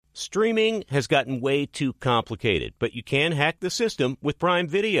Streaming has gotten way too complicated, but you can hack the system with Prime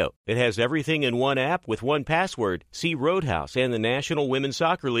Video. It has everything in one app with one password. See Roadhouse and the National Women's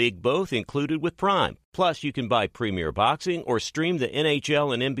Soccer League both included with Prime. Plus, you can buy Premier Boxing or stream the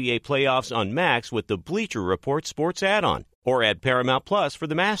NHL and NBA playoffs on Max with the Bleacher Report Sports add-on. Or add Paramount Plus for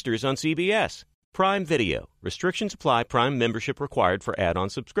the Masters on CBS. Prime Video. Restrictions apply. Prime membership required for add-on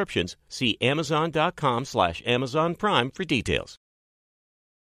subscriptions. See Amazon.com/Amazon Prime for details.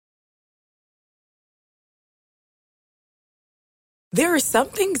 There are some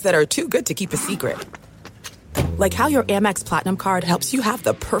things that are too good to keep a secret. Like how your Amex Platinum card helps you have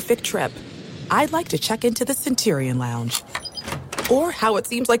the perfect trip. I'd like to check into the Centurion Lounge. Or how it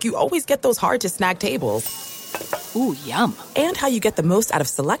seems like you always get those hard-to-snag tables. Ooh, yum. And how you get the most out of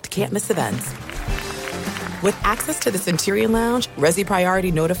select can't-miss events. With access to the Centurion Lounge, Resi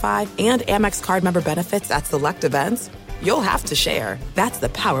Priority Notified, and Amex card member benefits at select events, you'll have to share. That's the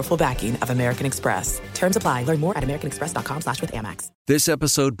powerful backing of American Express. Terms apply. Learn more at americanexpress.com/withAmex. This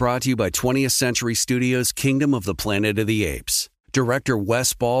episode brought to you by 20th Century Studios' Kingdom of the Planet of the Apes. Director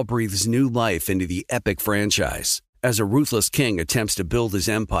Wes Ball breathes new life into the epic franchise. As a ruthless king attempts to build his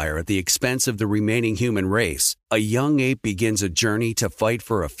empire at the expense of the remaining human race, a young ape begins a journey to fight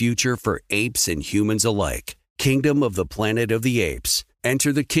for a future for apes and humans alike. Kingdom of the Planet of the Apes.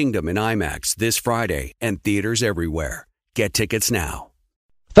 Enter the kingdom in IMAX this Friday and theaters everywhere. Get tickets now.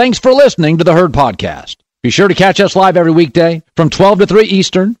 Thanks for listening to the Herd Podcast. Be sure to catch us live every weekday from 12 to 3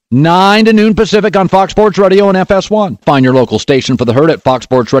 Eastern, 9 to noon Pacific on Fox Sports Radio and FS1. Find your local station for the Herd at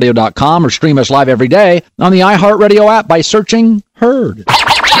foxsportsradio.com or stream us live every day on the iHeartRadio app by searching Herd. Now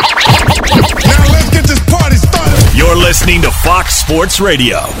let's get this party started. You're listening to Fox Sports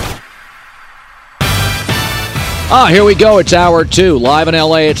Radio. Here we go. It's hour 2. Live in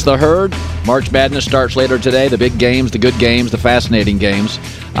L.A., it's the Herd. March Madness starts later today. The big games, the good games, the fascinating games.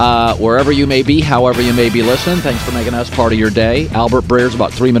 Wherever you may be, however you may be listening, thanks for making us part of your day. Albert Breer's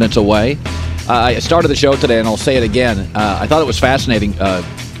about 3 minutes away. I started the show today, and I'll say it again. I thought it was fascinating.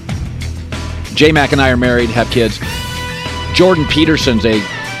 J-Mac and I are married, have kids. Jordan Peterson's a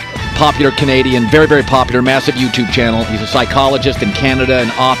popular Canadian, very, very popular, massive YouTube channel. He's a psychologist in Canada,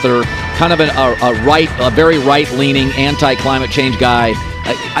 an author, kind of a very right-leaning, anti-climate change guy.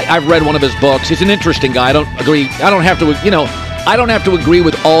 I've read one of his books. He's an interesting guy. I don't have to agree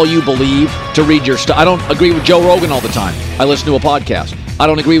with all you believe to read your stuff. I don't agree with Joe Rogan all the time. I listen to a podcast. I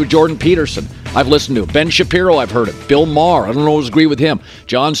don't agree with Jordan Peterson. I've listened to it. Ben Shapiro, I've heard it. Bill Maher, I don't always agree with him.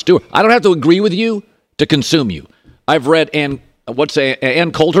 Jon Stewart. I don't have to agree with you to consume you. I've read Ann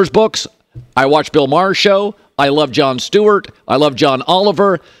Coulter's books. I watch Bill Maher's show. I love Jon Stewart. I love John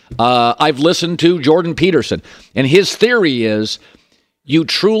Oliver. I've listened to Jordan Peterson. And his theory is you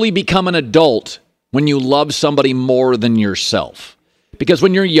truly become an adult when you love somebody more than yourself. Because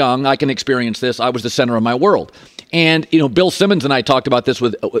when you're young, I can experience this. I was the center of my world. And, Bill Simmons and I talked about this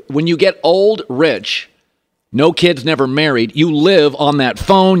when you get old, rich, no kids, never married, you live on that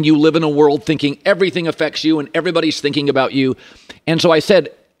phone. You live in a world thinking everything affects you and everybody's thinking about you. And so I said,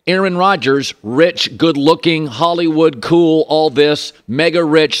 Aaron Rodgers, rich, good-looking, Hollywood, cool, all this, mega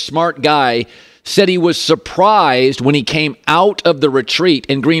rich, smart guy, said he was surprised when he came out of the retreat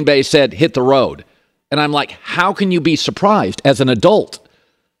and Green Bay said, hit the road. And I'm like, how can you be surprised as an adult?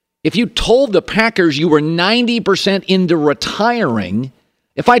 If you told the Packers you were 90% into retiring,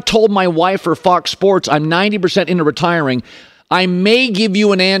 if I told my wife or Fox Sports I'm 90% into retiring, I may give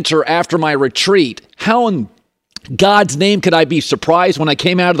you an answer after my retreat. How in God's name could I be surprised when I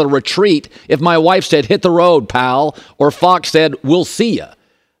came out of the retreat if my wife said, hit the road, pal, or Fox said, we'll see ya?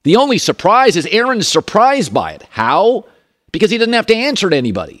 The only surprise is Aaron's surprised by it. How? Because he doesn't have to answer to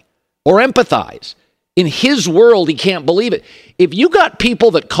anybody or empathize. In his world, he can't believe it. If you got people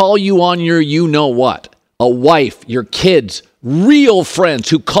that call you on your you-know-what, a wife, your kids, real friends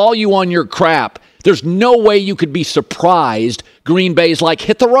who call you on your crap, there's no way you could be surprised Green Bay's like,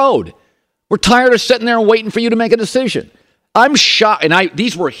 hit the road. We're tired of sitting there and waiting for you to make a decision. I'm shocked. And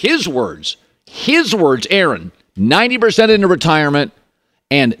these were his words. His words, Aaron, 90% into retirement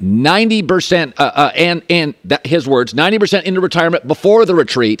and 90%, his words, 90% into retirement before the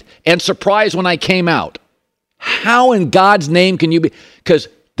retreat and surprised when I came out. How in God's name can you be? Because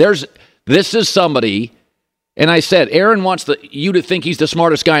this is somebody, and I said, Aaron wants you to think he's the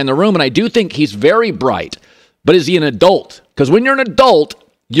smartest guy in the room, and I do think he's very bright, but is he an adult? Because when you're an adult,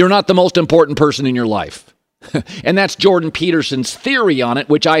 you're not the most important person in your life. And that's Jordan Peterson's theory on it,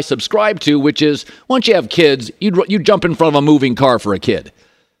 which I subscribe to, which is once you have kids, you jump in front of a moving car for a kid.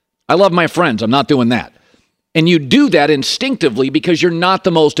 I love my friends. I'm not doing that. And you do that instinctively because you're not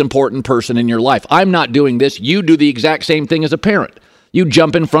the most important person in your life. I'm not doing this. You do the exact same thing as a parent. You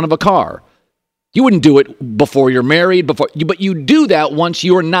jump in front of a car. You wouldn't do it before you're married, but you do that once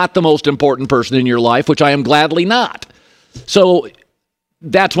you're not the most important person in your life, which I am gladly not. So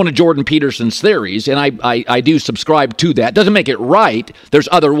that's one of Jordan Peterson's theories, and I do subscribe to that. Doesn't make it right. There's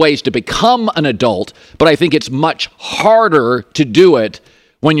other ways to become an adult, but I think it's much harder to do it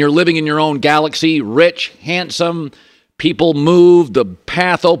when you're living in your own galaxy, rich, handsome, people move, the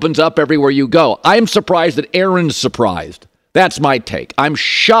path opens up everywhere you go. I'm surprised that Aaron's surprised. That's my take. I'm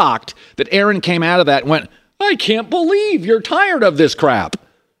shocked that Aaron came out of that and went, I can't believe you're tired of this crap.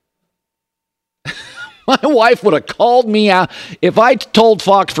 My wife would have called me out. If I told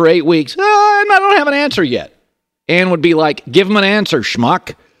Fox for 8 weeks, I don't have an answer yet. Ann would be like, give him an answer,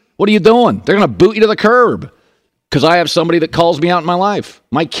 schmuck. What are you doing? They're going to boot you to the curb because I have somebody that calls me out in my life.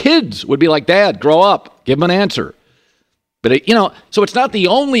 My kids would be like, Dad, grow up. Give him an answer. But, so it's not the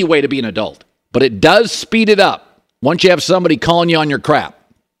only way to be an adult, but it does speed it up. Once you have somebody calling you on your crap.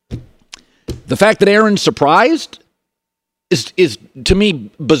 The fact that Aaron's surprised is to me,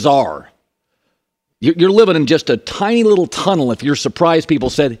 bizarre. You're living in just a tiny little tunnel if you're surprised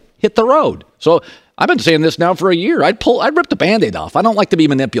people said, hit the road. So I've been saying this now for a year. I'd rip the Band-Aid off. I don't like to be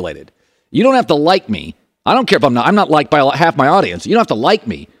manipulated. You don't have to like me. I don't care if I'm not liked by half my audience. You don't have to like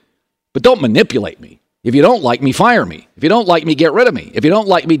me, but don't manipulate me. If you don't like me, fire me. If you don't like me, get rid of me. If you don't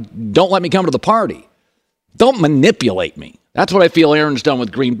like me, don't let me come to the party. Don't manipulate me. That's what I feel Aaron's done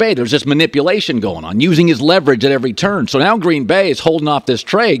with Green Bay. There's this manipulation going on, using his leverage at every turn. So now Green Bay is holding off this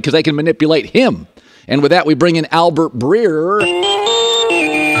trade because they can manipulate him. And with that, we bring in Albert Breer.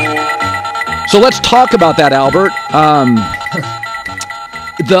 So let's talk about that, Albert.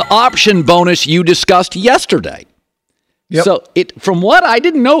 The option bonus you discussed yesterday. Yep. So from what I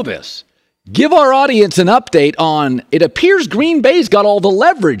didn't know this, give our audience an update on, it appears Green Bay's got all the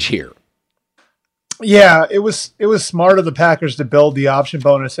leverage here. Yeah, it was smart of the Packers to build the option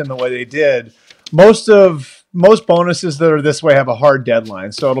bonus in the way they did. Most bonuses that are this way have a hard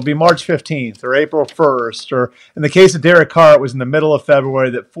deadline. So it'll be March 15th or April 1st, or in the case of Derek Carr, it was in the middle of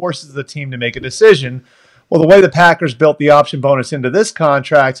February that forces the team to make a decision. Well, the way the Packers built the option bonus into this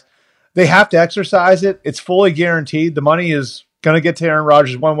contract, they have to exercise it. It's fully guaranteed. The money is going to get to Aaron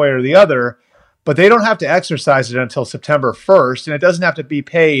Rodgers one way or the other, but they don't have to exercise it until September 1st, and it doesn't have to be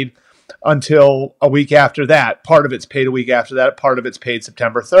paid until a week after that. Part of it's paid a week after that. Part of it's paid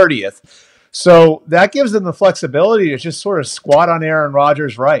September 30th. So that gives them the flexibility to just sort of squat on Aaron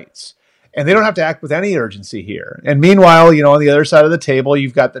Rodgers' rights. And they don't have to act with any urgency here. And meanwhile, on the other side of the table,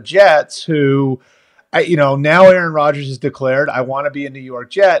 you've got the Jets who, now Aaron Rodgers has declared, I want to be a New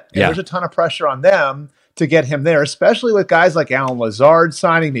York Jet. And there's a ton of pressure on them to get him there, especially with guys like Alan Lazard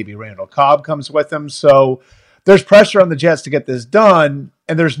signing. Maybe Randall Cobb comes with him. So there's pressure on the Jets to get this done,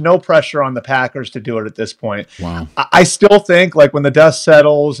 and there's no pressure on the Packers to do it at this point. Wow. I still think, like, when the dust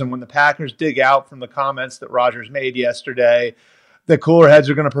settles and when the Packers dig out from the comments that Rodgers made yesterday, the cooler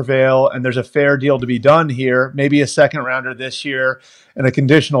heads are going to prevail, and there's a fair deal to be done here, maybe a second rounder this year and a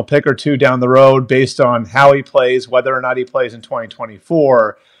conditional pick or two down the road based on how he plays, whether or not he plays in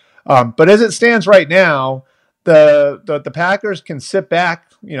 2024. But as it stands right now, the Packers can sit back,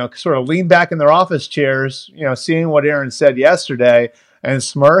 sort of lean back in their office chairs, seeing what Aaron said yesterday and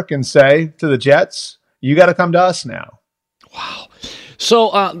smirk and say to the Jets, you got to come to us now. Wow. So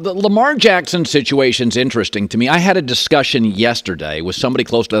the Lamar Jackson situation's interesting to me. I had a discussion yesterday with somebody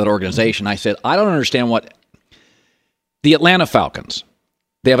close to that organization. I said, I don't understand what the Atlanta Falcons,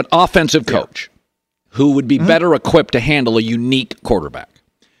 they have an offensive coach who would be better equipped to handle a unique quarterback.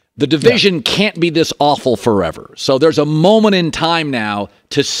 The division can't be this awful forever. So there's a moment in time now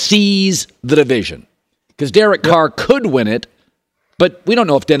to seize the division. Because Derek Carr could win it, but we don't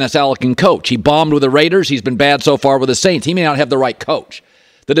know if Dennis Allen can coach. He bombed with the Raiders. He's been bad so far with the Saints. He may not have the right coach.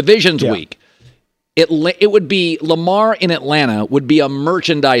 The division's weak. It would be, Lamar in Atlanta would be a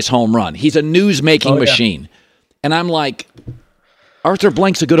merchandise home run. He's a news-making machine. And I'm like, Arthur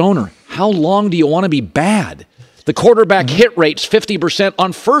Blank's a good owner. How long do you want to be bad? The quarterback hit rate's 50%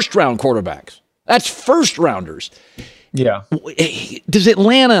 on first-round quarterbacks. That's first-rounders. Yeah. Does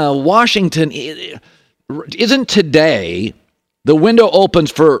Atlanta, Washington, isn't today the window opens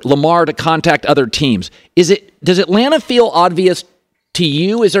for Lamar to contact other teams? Does Atlanta feel obvious to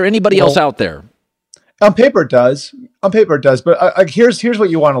you? Is there anybody else out there? On paper it does. But here's what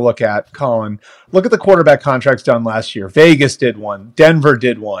you want to look at, Colin. Look at the quarterback contracts done last year. Vegas did one. Denver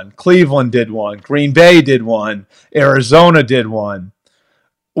did one. Cleveland did one. Green Bay did one. Arizona did one.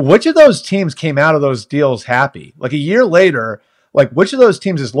 Which of those teams came out of those deals happy? Like a year later, which of those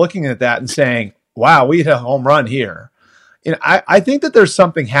teams is looking at that and saying, wow, we hit a home run here? I think that there's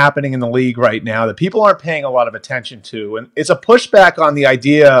something happening in the league right now that people aren't paying a lot of attention to. And it's a pushback on the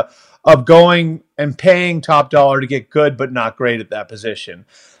idea of going and paying top dollar to get good but not great at that position.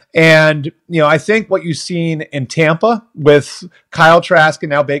 And, I think what you've seen in Tampa with Kyle Trask and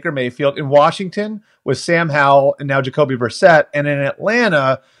now Baker Mayfield, in Washington with Sam Howell and now Jacoby Brissett, and in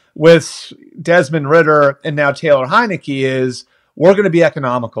Atlanta with Desmond Ridder and now Taylor Heineke is we're going to be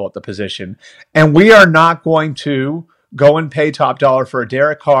economical at the position. And we are not going to go and pay top dollar for a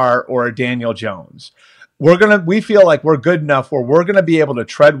Derek Carr or a Daniel Jones. We feel like we're good enough where we're going to be able to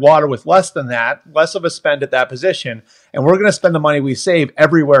tread water with less than that, less of a spend at that position, and we're going to spend the money we save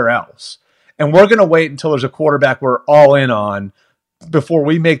everywhere else. And we're going to wait until there's a quarterback we're all in on before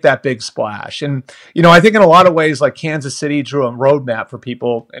we make that big splash. And, I think in a lot of ways, like Kansas City drew a roadmap for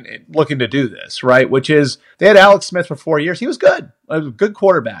people and looking to do this, right? Which is they had Alex Smith for 4 years. He was good, a good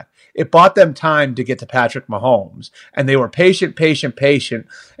quarterback. It bought them time to get to Patrick Mahomes, and they were patient,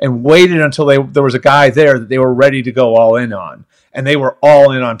 and waited until there was a guy there that they were ready to go all in on. And they were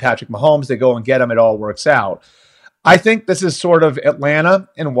all in on Patrick Mahomes. They go and get him. It all works out. I think this is sort of Atlanta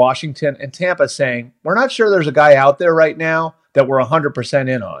and Washington and Tampa saying, we're not sure there's a guy out there right now that we're 100%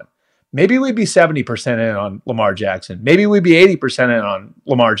 in on. Maybe we'd be 70% in on Lamar Jackson. Maybe we'd be 80% in on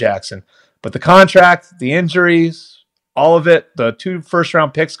Lamar Jackson. But the contract, the injuries, all of it, the 2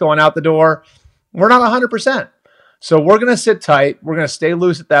 first-round picks going out the door, we're not 100%. So we're going to sit tight. We're going to stay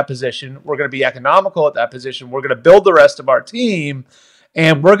loose at that position. We're going to be economical at that position. We're going to build the rest of our team,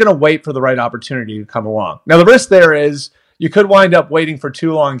 and we're going to wait for the right opportunity to come along. Now, the risk there is you could wind up waiting for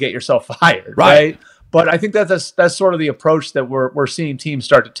too long and get yourself fired, right? But I think that's sort of the approach that we're seeing teams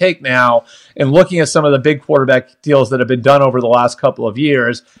start to take now, and looking at some of the big quarterback deals that have been done over the last couple of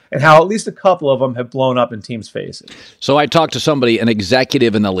years and how at least a couple of them have blown up in teams' faces. So I talked to somebody, an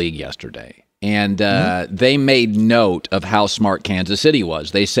executive in the league yesterday, and they made note of how smart Kansas City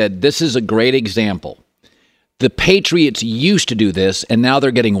was. They said, this is a great example. The Patriots used to do this, and now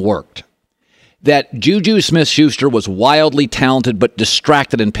they're getting worked. That Juju Smith-Schuster was wildly talented but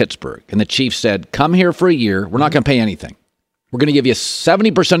distracted in Pittsburgh. And the Chiefs said, come here for a year. We're not going to pay anything. We're going to give you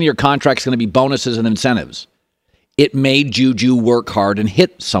 70% of your contract's going to be bonuses and incentives. It made Juju work hard and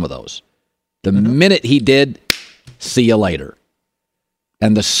hit some of those. The minute he did, see you later.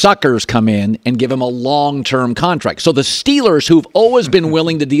 And the suckers come in and give him a long-term contract. So the Steelers, who've always been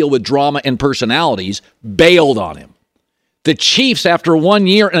willing to deal with drama and personalities, bailed on him. The Chiefs, after 1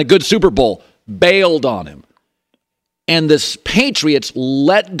 year and a good Super Bowl, bailed on him. And the Patriots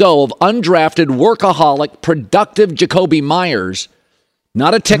let go of undrafted, workaholic, productive Jacoby Myers,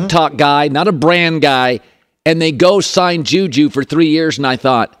 not a TikTok guy, not a brand guy, and they go sign Juju for 3 years. And I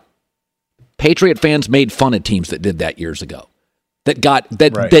thought, Patriot fans made fun of teams that did that years ago, that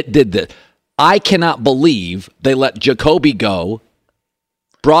did that. I cannot believe they let Jacoby go,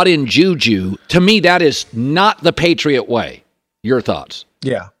 brought in Juju. To me, that is not the Patriot way. Your thoughts?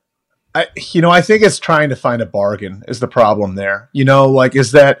 Yeah. I think it's trying to find a bargain is the problem there.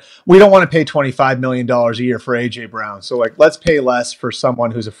 Is that we don't want to pay $25 million a year for A.J. Brown. So, let's pay less for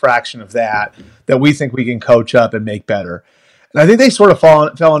someone who's a fraction of that we think we can coach up and make better. And I think they sort of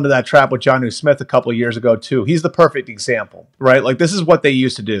fell into that trap with Jonnu Smith a couple of years ago, too. He's the perfect example, right? This is what they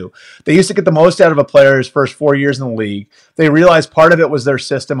used to do. They used to get the most out of a player his first 4 years in the league. They realized part of it was their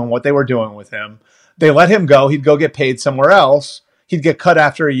system and what they were doing with him. They let him go. He'd go get paid somewhere else. He'd get cut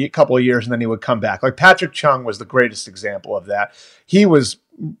after a couple of years, and then he would come back. Patrick Chung was the greatest example of that. He was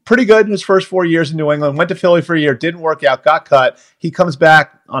pretty good in his first 4 years in New England, went to Philly for a year, didn't work out, got cut. He comes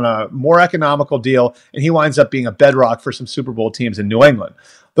back on a more economical deal, and he winds up being a bedrock for some Super Bowl teams in New England.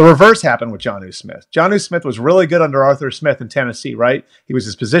 The reverse happened with Jonnu Smith. Jonnu Smith was really good under Arthur Smith in Tennessee, right? He was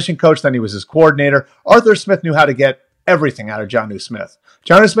his position coach, then he was his coordinator. Arthur Smith knew how to get everything out of Jonnu Smith.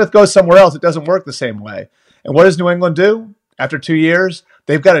 Jonnu Smith goes somewhere else, it doesn't work the same way. And what does New England do? After 2 years,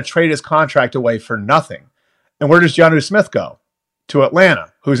 they've got to trade his contract away for nothing. And where does Jonnu Smith go? To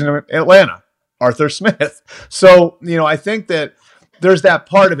Atlanta. Who's in Atlanta? Arthur Smith. So, I think that there's that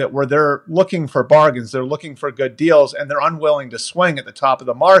part of it where they're looking for bargains, they're looking for good deals, and they're unwilling to swing at the top of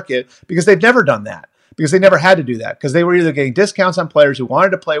the market because they've never done that. Because they never had to do that. Because they were either getting discounts on players who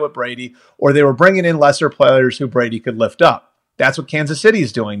wanted to play with Brady, or they were bringing in lesser players who Brady could lift up. That's what Kansas City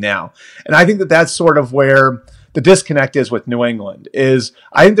is doing now. And I think that that's sort of where the disconnect is with New England. Is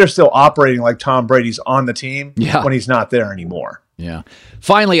I think they're still operating like Tom Brady's on the team when he's not there anymore. Yeah.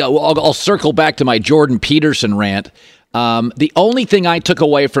 Finally, I'll circle back to my Jordan Peterson rant. The only thing I took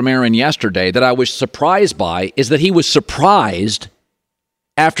away from Aaron yesterday that I was surprised by is that he was surprised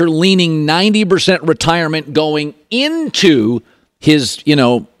after leaning 90% retirement going into his,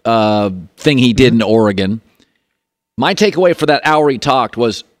 thing he did in Oregon. My takeaway for that hour he talked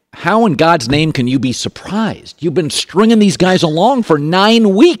was, how in God's name can you be surprised? You've been stringing these guys along for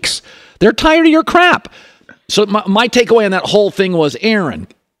 9 weeks. They're tired of your crap. So my takeaway on that whole thing was, Aaron,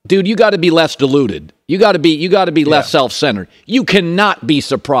 dude, you got to be less deluded. You got to be less self-centered. You cannot be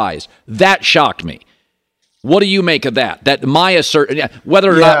surprised. That shocked me. What do you make of that? That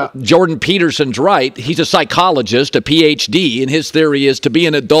whether or not Jordan Peterson's right, he's a psychologist, a PhD, and his theory is to be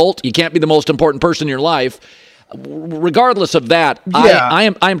an adult, you can't be the most important person in your life. Regardless of that, I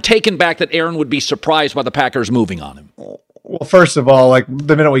am taken back that Aaron would be surprised by the Packers moving on him. Well, first of all, like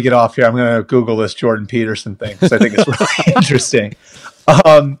the minute we get off here, I'm going to Google this Jordan Peterson thing because I think it's really interesting.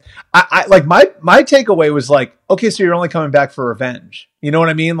 I like my takeaway was like, okay, so you're only coming back for revenge. You know what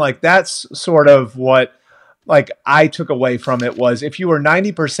I mean? Like that's sort of what like I took away from it was if you were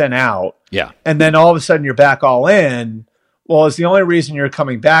 90% out, and then all of a sudden you're back all in. Well, it's the only reason you're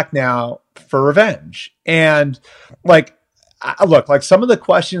coming back now for revenge. And like, look, like some of the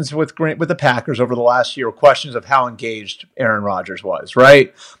questions with the Packers over the last year were questions of how engaged Aaron Rodgers was,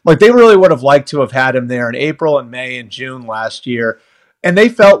 right? Like they really would have liked to have had him there in April and May and June last year. And they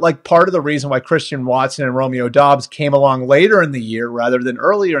felt like part of the reason why Christian Watson and Romeo Doubs came along later in the year rather than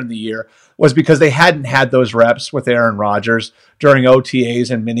earlier in the year was because they hadn't had those reps with Aaron Rodgers during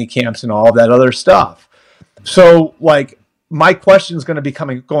OTAs and mini camps and all of that other stuff. So like my question is going to be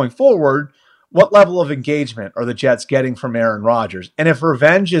going forward, what level of engagement are the Jets getting from Aaron Rodgers? And if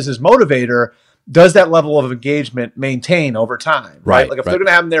revenge is his motivator, does that level of engagement maintain over time? Right? Like if they're going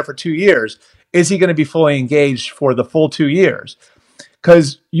to have him there for 2 years, is he going to be fully engaged for the full 2 years?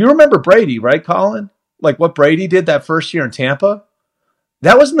 Because you remember Brady, right, Colin? Like what Brady did that first year in Tampa?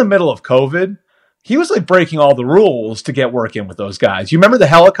 That was in the middle of COVID. He was like breaking all the rules to get work in with those guys. You remember the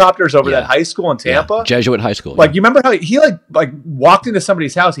helicopters over that high school in Tampa? Yeah. Jesuit high school. Like you remember how he like walked into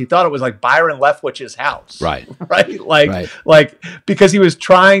somebody's house. He thought it was like Byron Leftwich's house. Right. Right. Like because he was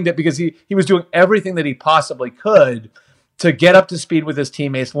trying to, because he was doing everything that he possibly could to get up to speed with his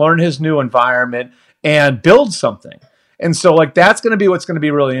teammates, learn his new environment, and build something. And so like that's going to be what's going to be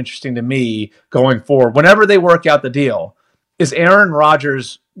really interesting to me going forward. Whenever they work out the deal, is Aaron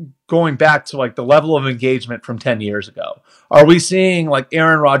Rodgers going back to like the level of engagement from 10 years ago? Are we seeing like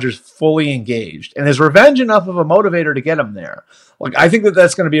Aaron Rodgers fully engaged? And is revenge enough of a motivator to get him there? Like, I think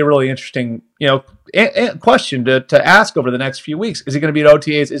that's going to be a really interesting, question to ask over the next few weeks. Is he going to be at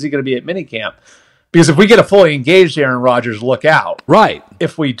OTAs? Is he going to be at minicamp? Because if we get a fully engaged Aaron Rodgers, look out. Right.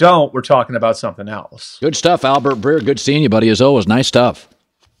 If we don't, we're talking about something else. Good stuff, Albert Breer. Good seeing you, buddy, as always. Nice stuff.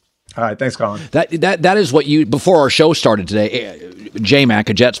 All right, thanks, Colin. That is what you, before our show started today, J-Mac,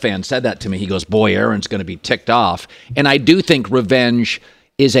 a Jets fan, said that to me. He goes, boy, Aaron's going to be ticked off. And I do think revenge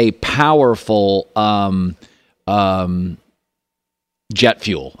is a powerful jet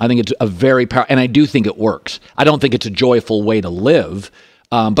fuel. I think it's a very powerful, and I do think it works. I don't think it's a joyful way to live,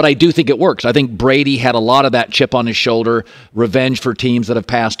 but I do think it works. I think Brady had a lot of that chip on his shoulder, revenge for teams that have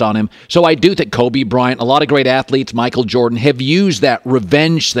passed on him. So I do think Kobe Bryant, a lot of great athletes, Michael Jordan, have used that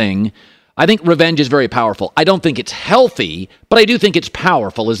revenge thing. I think revenge is very powerful. I don't think it's healthy, but I do think it's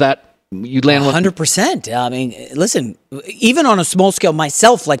powerful. Is that, you land with 100%. I mean, listen, even on a small scale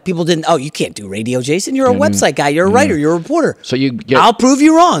myself, like people didn't, you can't do radio, Jason. You're a website guy. You're a writer. You're a reporter. So I'll prove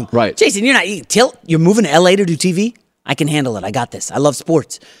you wrong. Right. Jason, you're moving to LA to do TV? I can handle it. I got this. I love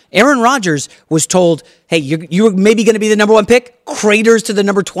sports. Aaron Rodgers was told, hey, you're maybe going to be the number 1 pick, craters to the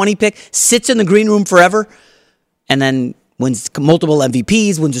number 20 pick, sits in the green room forever, and then wins multiple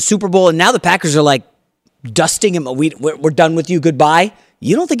MVPs, wins a Super Bowl, and now the Packers are like dusting him. We're done with you. Goodbye.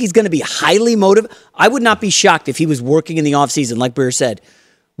 You don't think he's going to be highly motivated? I would not be shocked if he was working in the offseason, like Breer said,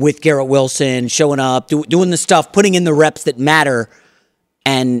 with Garrett Wilson, showing up, doing the stuff, putting in the reps that matter.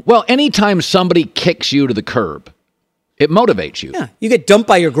 And well, anytime somebody kicks you to the curb, it motivates you. Yeah, you get dumped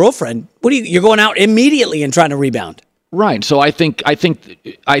by your girlfriend. You're going out immediately and trying to rebound. Right. So I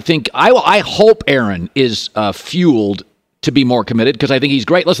hope Aaron is fueled to be more committed because I think he's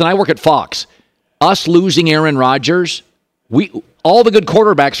great. Listen, I work at Fox. Us losing Aaron Rodgers, all the good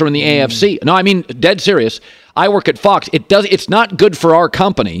quarterbacks are in the AFC. No, I mean dead serious. I work at Fox. It's not good for our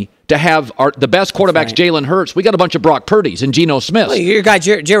company to have the best quarterbacks. Right. Jalen Hurts. We got a bunch of Brock Purdy's and Geno Smiths. Well, your guy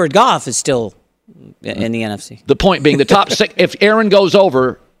Jared Goff is still in the NFC. The point being, the top six, if Aaron goes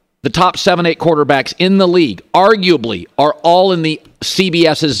over, the top 7-8 quarterbacks in the league arguably are all in the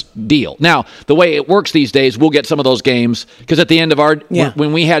CBS's deal. Now, the way it works these days, we'll get some of those games because at the end of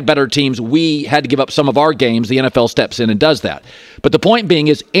when we had better teams, we had to give up some of our games. The NFL steps in and does that. But the point being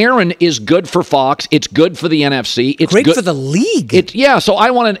is Aaron is good for Fox. It's good for the NFC. It's great good for the league. So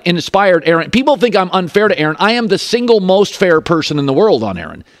I want to inspire Aaron. People think I'm unfair to Aaron. I am the single most fair person in the world on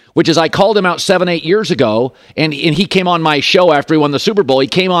Aaron, which is I called him out 7-8 years ago, and he came on my show after he won the Super Bowl. He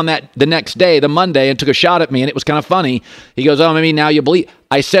came on that the next day, the Monday, and took a shot at me, and it was kind of funny. He goes, oh, maybe now you believe.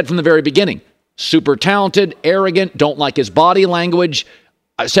 I said from the very beginning, super talented, arrogant, don't like his body language.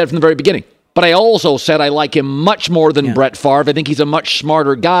 I said from the very beginning. But I also said I like him much more than Brett Favre. I think he's a much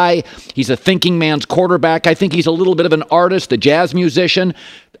smarter guy. He's a thinking man's quarterback. I think he's a little bit of an artist, a jazz musician.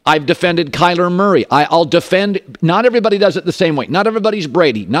 I've defended Kyler Murray. I'll defend. Not everybody does it the same way. Not everybody's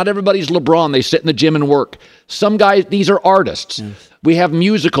Brady. Not everybody's LeBron. They sit in the gym and work. Some guys, these are artists. Yeah. We have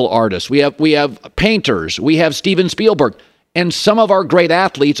musical artists. We have painters. We have Steven Spielberg. And some of our great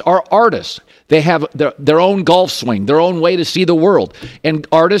athletes are artists. They have their own golf swing, their own way to see the world. And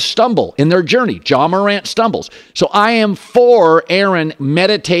artists stumble in their journey. Ja Morant stumbles. So I am for Aaron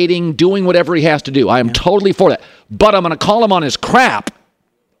meditating, doing whatever he has to do. I am totally for that. But I'm going to call him on his crap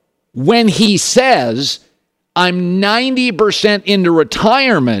when he says, I'm 90% into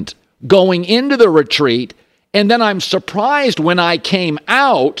retirement going into the retreat, and then I'm surprised when I came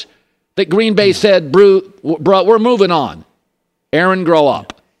out that Green Bay said, bro, we're moving on. Aaron, grow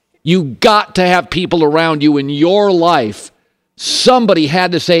up. You got to have people around you in your life. Somebody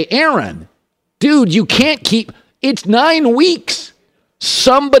had to say, Aaron, dude, you can't keep, it's 9 weeks.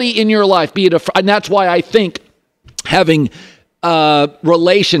 Somebody in your life, be it and that's why I think having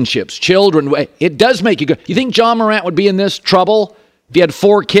relationships, children, it does make you good. You think Ja Morant would be in this trouble if he had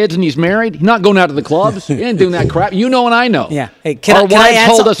 4 kids and he's married? He's not going out to the clubs. He ain't doing that crap. You know and I know. Yeah. Hey, our wives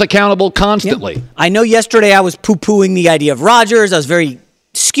hold us accountable constantly. Yeah. I know yesterday I was poo-pooing the idea of Rodgers. I was very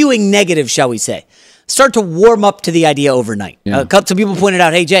skewing negative, shall we say. Start to warm up to the idea overnight. Yeah. Some people pointed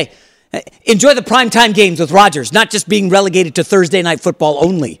out, hey, Jay, enjoy the primetime games with Rodgers, not just being relegated to Thursday night football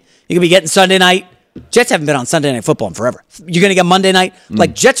only. You could be getting Sunday night. Jets haven't been on Sunday Night Football in forever. You're going to get Monday night.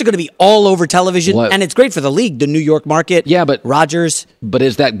 Like, Jets are going to be all over television, and it's great for the league, the New York market. Yeah, but Rodgers. But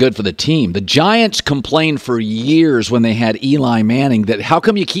is that good for the team? The Giants complained for years when they had Eli Manning that how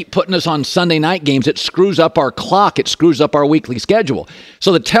come you keep putting us on Sunday night games? It screws up our clock. It screws up our weekly schedule.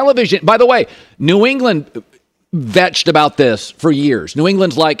 So the television, by the way, New England vetched about this for years. New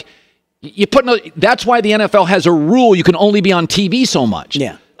England's like, that's why the NFL has a rule you can only be on TV so much.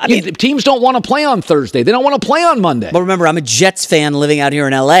 Yeah. I mean, teams don't want to play on Thursday. They don't want to play on Monday. But remember, I'm a Jets fan living out here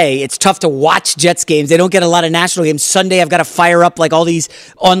in L.A. It's tough to watch Jets games. They don't get a lot of national games. Sunday, I've got to fire up like all these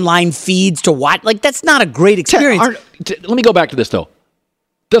online feeds to watch. Like, that's not a great experience. Let me go back to this, though.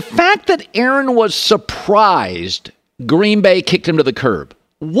 The fact that Aaron was surprised Green Bay kicked him to the curb.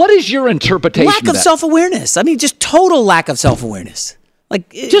 What is your interpretation of that? Lack of self-awareness. I mean, just total lack of self-awareness.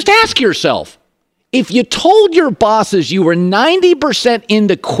 Just ask yourself. If you told your bosses you were 90%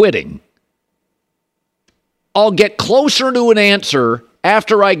 into quitting, I'll get closer to an answer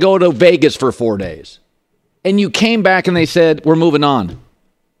after I go to Vegas for 4 days, and you came back and they said, we're moving on,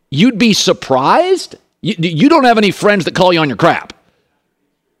 you'd be surprised? You don't have any friends that call you on your crap.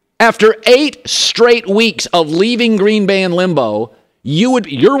 After 8 straight weeks of leaving Green Bay in limbo, you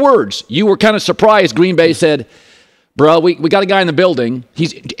were kind of surprised Green Bay said, bro, we got a guy in the building.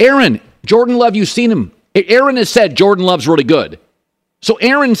 He's Aaron. Jordan Love, you've seen him. Aaron has said Jordan Love's really good. So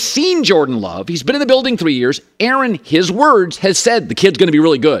Aaron's seen Jordan Love. He's been in the building 3 years. Aaron, his words, has said the kid's going to be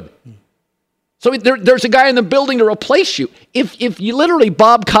really good. So there's a guy in the building to replace you. If you literally,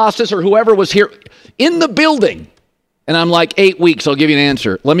 Bob Costas or whoever was here in the building, and I'm like, 8 weeks, I'll give you an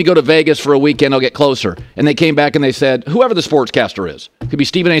answer. Let me go to Vegas for a weekend, I'll get closer. And they came back and they said, whoever the sportscaster is, it could be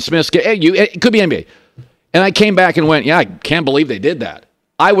Stephen A. Smith, it could be NBA. And I came back and went, I can't believe they did that.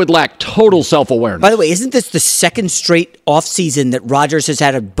 I would lack total self-awareness. By the way, isn't this the second straight offseason that Rodgers has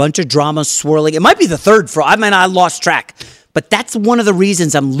had a bunch of drama swirling? It might be the third I lost track. But that's one of the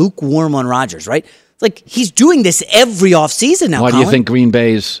reasons I'm lukewarm on Rodgers, right? Like, he's doing this every offseason now, Why Colin. do you think Green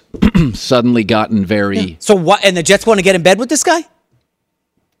Bay's suddenly gotten very... Yeah. So what? And the Jets want to get in bed with this guy?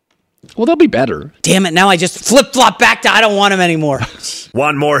 Well, they'll be better. Damn it, now I just flip-flop back to I don't want him anymore.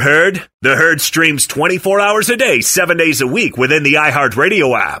 Want more Herd? The Herd streams 24 hours a day, 7 days a week within the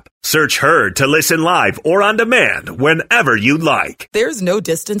iHeartRadio app. Search Herd to listen live or on demand whenever you like. There's no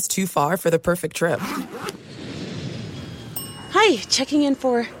distance too far for the perfect trip. Hi, checking in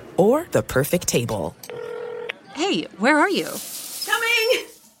for... Or the perfect table. Hey, where are you? Coming!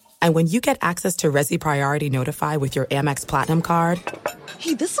 And when you get access to Resi Priority Notify with your Amex Platinum card...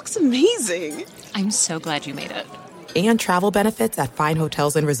 Hey, this looks amazing. I'm so glad you made it. and travel benefits at fine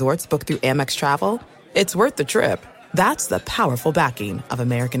hotels and resorts booked through Amex Travel, it's worth the trip. That's the powerful backing of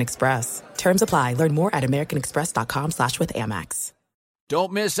American Express. Terms apply. Learn more at americanexpress.com/withAmex.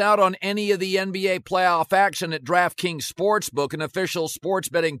 Don't miss out on any of the NBA playoff action at DraftKings Sportsbook, an official sports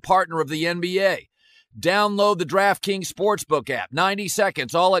betting partner of the NBA. Download the DraftKings Sportsbook app. 90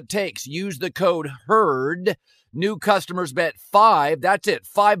 seconds, all it takes. Use the code HERD. New customers bet $5. That's it,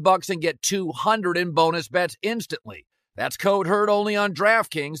 $5 and get $200 in bonus bets instantly. That's code HERD only on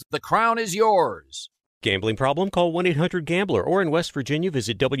DraftKings. The crown is yours. Gambling problem? Call 1-800-GAMBLER. Or in West Virginia,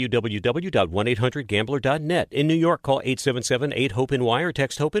 visit www.1800gambler.net. In New York, call 877-8-HOPE-NY or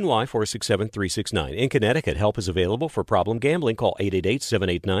text HOPE-NY 467-369. In Connecticut, help is available for problem gambling. Call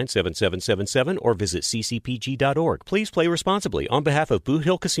 888-789-7777 or visit ccpg.org. Please play responsibly. On behalf of Boot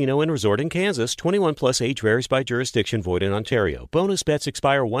Hill Casino and Resort in Kansas, 21 plus age varies by jurisdiction, void in Ontario. Bonus bets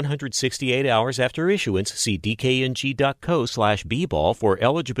expire 168 hours after issuance. See dkng.co/bball for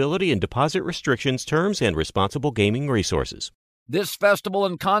eligibility and deposit restrictions, terms, and responsible gaming resources. This festival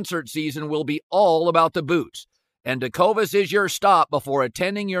and concert season will be all about the boots, and Tecovas is your stop before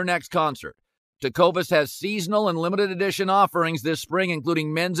attending your next concert. Tecovas has seasonal and limited edition offerings this spring,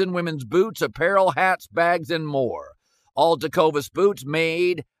 including men's and women's boots, apparel, hats, bags, and more. All Tecovas boots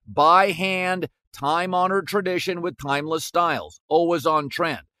made by hand, time-honored tradition with timeless styles, always on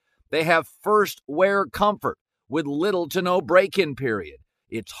trend. They have first wear comfort with little to no break-in period.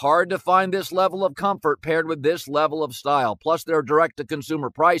 It's hard to find this level of comfort paired with this level of style. Plus, their direct-to-consumer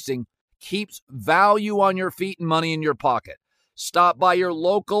pricing keeps value on your feet and money in your pocket. Stop by your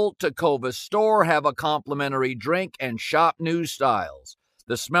local Tecovas store, have a complimentary drink, and shop new styles.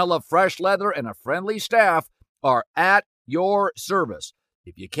 The smell of fresh leather and a friendly staff are at your service.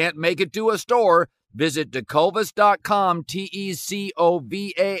 If you can't make it to a store, visit Tecovas.com,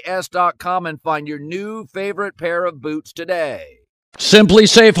 Tecovas.com, and find your new favorite pair of boots today. Simply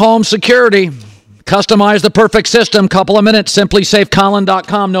Safe Home Security. Customize the perfect system. Couple of minutes.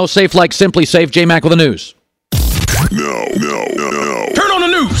 SimplySafeColin.com. No safe like Simply Safe. J-Mac with the news. No. Turn on the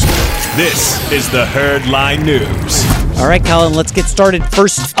news. This is the Herd Line News. All right, Colin, let's get started.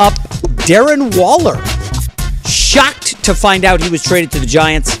 First up, Darren Waller. Shocked to find out he was traded to the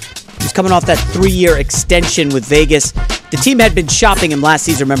Giants. He was coming off that 3-year extension with Vegas. The team had been shopping him last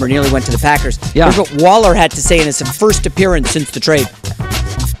season, remember, nearly went to the Packers. Yeah. Here's what Waller had to say in his first appearance since the trade.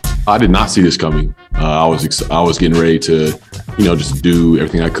 I did not see this coming. I was getting ready to, just do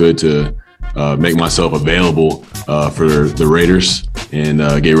everything I could to make myself available for the Raiders and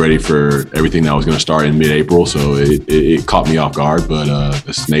get ready for everything that was going to start in mid-April. So it caught me off guard, but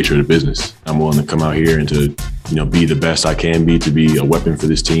that's the nature of the business. I'm willing to come out here and to be the best I can be, to be a weapon for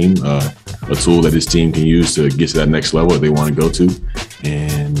this team, a tool that this team can use to get to that next level that they want to go to.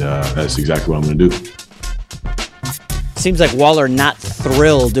 And that's exactly what I'm going to do. Seems like Waller not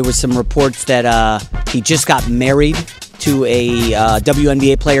thrilled. There was some reports that he just got married to a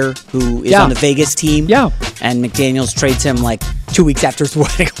WNBA player who is on the Vegas team. Yeah. And McDaniels trades him like 2 weeks after his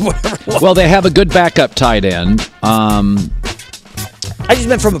wedding or whatever it was. Well, they have a good backup tight end. I just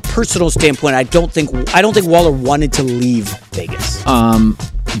meant from a personal standpoint, I don't think Waller wanted to leave Vegas.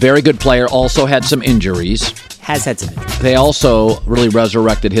 Very good player. Also had some injuries. Has had some injuries. They also really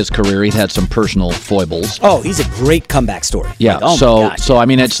resurrected his career. He had some personal foibles. Oh, he's a great comeback story. Yeah. Like, so I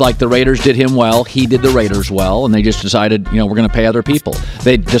mean, it's like the Raiders did him well. He did the Raiders well, and they just decided, we're going to pay other people.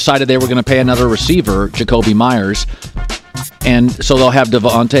 They decided they were going to pay another receiver, Jacoby Myers, and so they'll have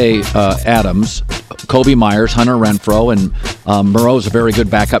Devontae Adams, Kobe Myers, Hunter Renfrow, and Moreau's a very good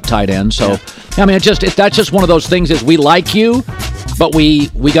backup tight end. So, I mean, that's just one of those things is we like you, but we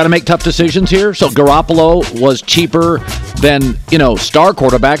got to make tough decisions here. So Garoppolo was cheaper than, star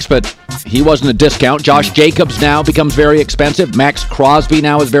quarterbacks, but he wasn't a discount. Josh Jacobs now becomes very expensive. Max Crosby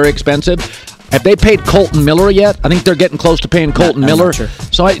now is very expensive. Have they paid Colton Miller yet? I think they're getting close to paying Colton Miller. Sure.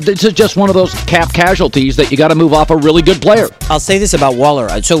 So this is just one of those cap casualties that you got to move off a really good player. I'll say this about Waller.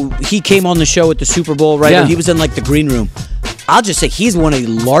 So he came on the show at the Super Bowl, right? Yeah. He was in the green room. I'll just say he's one of the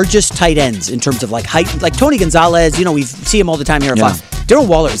largest tight ends in terms of height. Like Tony Gonzalez, we see him all the time here at Fox. Darren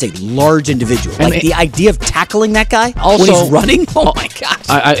Waller is a large individual. The idea of tackling that guy when he's running, oh my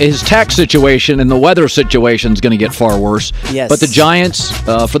gosh. His tax situation and the weather situation is going to get far worse. Yes. But the Giants,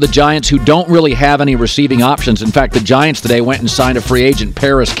 for the Giants who don't really have any receiving options, in fact, the Giants today went and signed a free agent,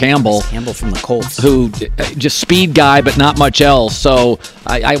 Paris Campbell. Campbell from the Colts. Who, just speed guy, but not much else. So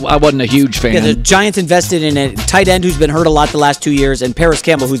I wasn't a huge fan. Yeah, the Giants invested in a tight end who's been hurt a lot the last 2 years, and Paris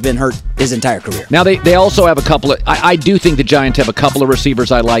Campbell who's been hurt his entire career. Now, they also have a couple of, I do think the Giants have a couple of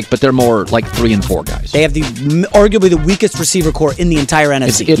receivers I like, but they're more like 3 and 4 guys. They have arguably the weakest receiver core in the entire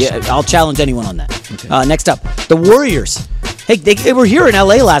NFC. I'll challenge anyone on that. Okay. Next up, the Warriors. Hey, they were here in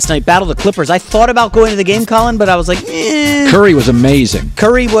L.A. last night, battled the Clippers. I thought about going to the game, Colin, but I was like, Curry was amazing.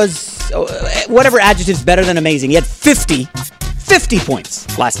 Curry was, whatever adjective's better than amazing. He had 50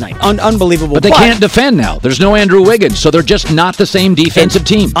 points last night. Unbelievable. But they can't defend now. There's no Andrew Wiggins, so they're just not the same defensive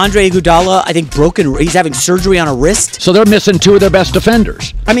team. Andre Iguodala, I think, he's having surgery on a wrist. So they're missing 2 of their best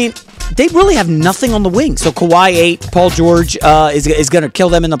defenders. I mean, they really have nothing on the wing. So Kawhi 8, Paul George is going to kill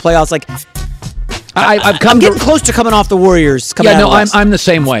them in the playoffs. Like, I'm getting close to coming off the Warriors. I'm the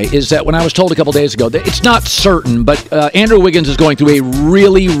same way. Is that when I was told a couple days ago, it's not certain, but Andrew Wiggins is going through a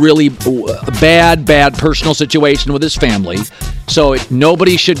really, really bad personal situation with his family. So it's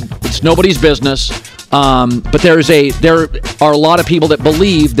nobody's business. But there are a lot of people that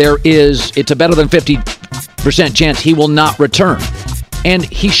believe it's a better than 50% chance he will not return. And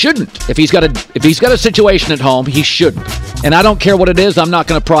he shouldn't. If he's got a situation at home, he shouldn't. And I don't care what it is. I'm not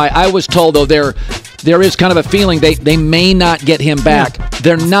going to pry. I was told, though, there is kind of a feeling they may not get him back. Yeah.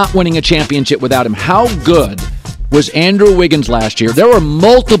 They're not winning a championship without him. How good was Andrew Wiggins last year? There were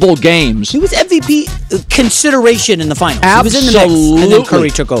multiple games. He was MVP consideration in the finals. Absolutely. He was in the mix, and then Curry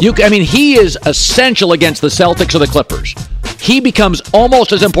took over. He is essential against the Celtics or the Clippers. He becomes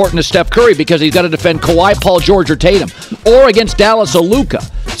almost as important as Steph Curry because he's got to defend Kawhi, Paul George, or Tatum, or against Dallas or Luka.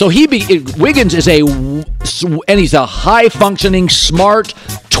 So Wiggins is he's a high-functioning, smart,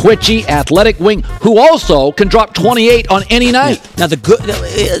 twitchy, athletic wing who also can drop 28 on any night. Now,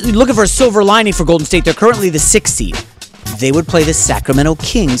 looking for a silver lining for Golden State, they're currently the 6th seed. They would play the Sacramento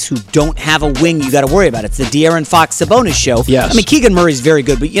Kings, who don't have a wing you got to worry about. It's the De'Aaron Fox-Sabonis show. Yes. I mean, Keegan Murray's very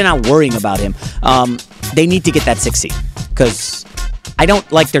good, but you're not worrying about him. They need to get that 6th seed because I don't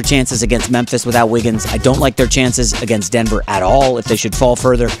like their chances against Memphis without Wiggins. I don't like their chances against Denver at all if they should fall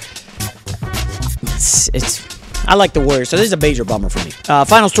further. I like the Warriors, so this is a major bummer for me.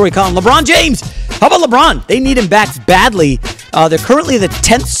 Final story, Colin. LeBron James. How about LeBron? They need him back badly. They're currently the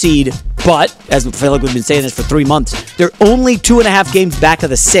 10th seed, but, as I feel like we've been saying this for 3 months, they're only 2.5 games back of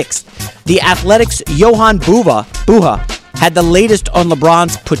the 6th. The Athletics' Johan Buha had the latest on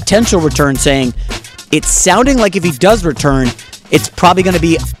LeBron's potential return, saying, it's sounding like if he does return, it's probably going to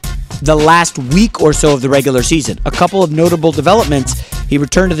be the last week or so of the regular season. A couple of notable developments. He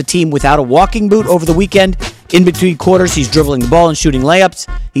returned to the team without a walking boot over the weekend. In between quarters, he's dribbling the ball and shooting layups.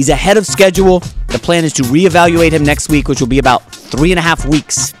 He's ahead of schedule. The plan is to reevaluate him next week, which will be about 3.5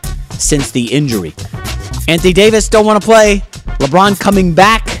 weeks since the injury. Anthony Davis don't want to play. LeBron coming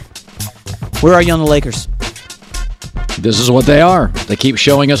back. Where are you on the Lakers? This is what they are. They keep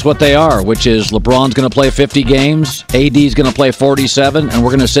showing us what they are, which is LeBron's going to play 50 games, AD's going to play 47, and we're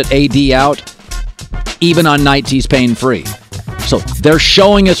going to sit AD out even on nights he's pain-free. So they're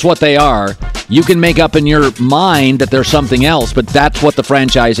showing us what they are. You can make up in your mind that there's something else, but that's what the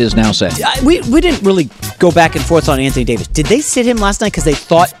franchise is now saying. We didn't really go back and forth on Anthony Davis. Did they sit him last night because they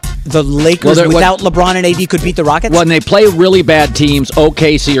thought the Lakers without LeBron and AD could beat the Rockets? When they play really bad teams,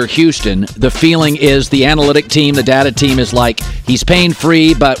 OKC or Houston, the feeling is the analytic team, the data team is like, he's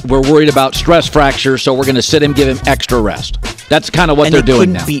pain-free, but we're worried about stress fracture, so we're going to sit him, give him extra rest. That's kind of what they're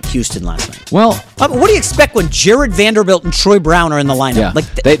doing now. And they couldn't beat Houston last night. Well, what do you expect when Jared Vanderbilt and Troy Brown are in the lineup? Yeah. Like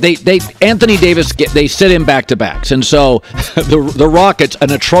they Anthony Davis, they sit him back-to-backs. And so the Rockets,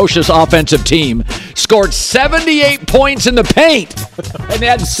 an atrocious offensive team, scored 78 points in the paint. And they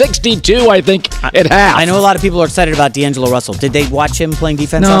had 62, I think, at half. I know a lot of people are excited about D'Angelo Russell. Did they watch him playing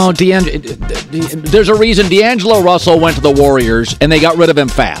defense? No, there's a reason D'Angelo Russell went to the Warriors, and they got rid of him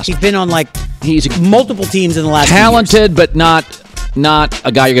fast. He's been on, he's multiple teams in the last talented, few years. But not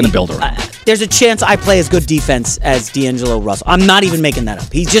a guy you're going to build around. There's a chance I play as good defense as D'Angelo Russell. I'm not even making that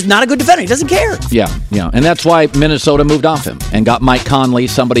up. He's just not a good defender. He doesn't care. Yeah. And that's why Minnesota moved off him and got Mike Conley,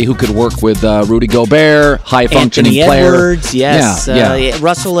 somebody who could work with Rudy Gobert, high-functioning Anthony player. Edwards, yes. Yeah.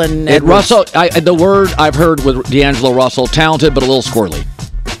 Russell and Edwards. The word I've heard with D'Angelo Russell, talented but a little squirrely.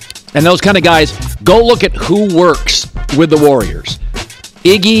 And those kind of guys, go look at who works with the Warriors.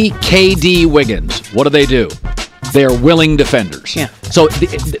 Iggy, KD, Wiggins. What do? They're willing defenders. Yeah. So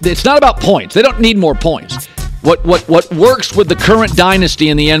it's not about points. They don't need more points. What works with the current dynasty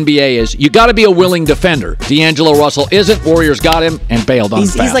in the NBA is you got to be a willing defender. D'Angelo Russell isn't. Warriors got him and bailed on him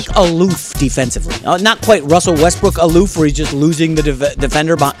fast. He's like aloof defensively. Not quite Russell Westbrook aloof, where he's just losing the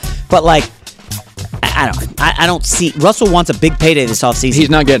defender, but I don't see. Russell wants a big payday this offseason. He's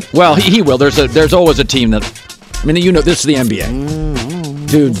not getting. Well, he will. There's always a team that. I mean, this is the NBA.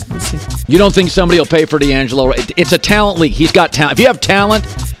 Dude, you don't think somebody will pay for D'Angelo? It's a talent league. He's got talent. If you have talent,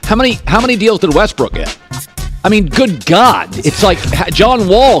 how many deals did Westbrook get? I mean, good God. It's like John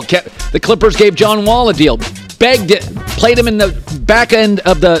Wall. The Clippers gave John Wall a deal. Begged it, played him in the back end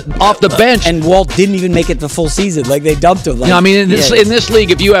of off the bench. And Walt didn't even make it the full season. Like, they dumped him. Like, I mean, in this league,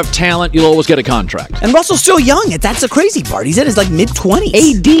 if you have talent, you'll always get a contract. And Russell's still young. That's the crazy part. He's in his, like, mid-20s.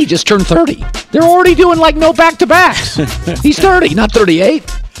 AD just turned 30. They're already doing, like, no back-to-backs. He's 30, not 38.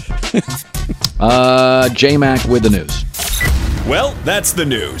 J-Mac with the news. Well, that's the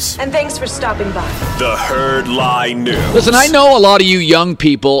news. And thanks for stopping by. The Herd Lie News. Listen, I know a lot of you young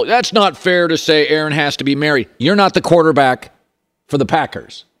people, that's not fair to say Aaron has to be married. You're not the quarterback for the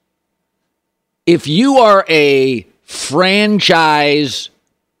Packers. If you are a franchise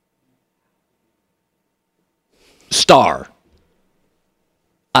star,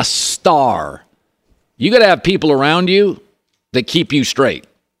 you got to have people around you that keep you straight.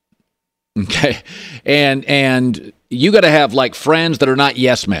 Okay? And you got to have, like, friends that are not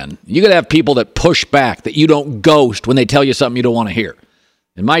yes men. You got to have people that push back, that you don't ghost when they tell you something you don't want to hear.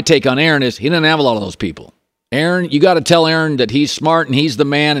 And my take on Aaron is he doesn't have a lot of those people. Aaron, you got to tell Aaron that he's smart and he's the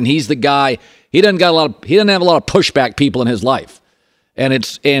man and he's the guy. He doesn't have a lot of pushback people in his life. And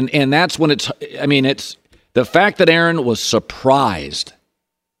that's when it's the fact that Aaron was surprised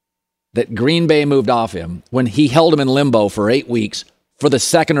that Green Bay moved off him when he held him in limbo for 8 weeks for the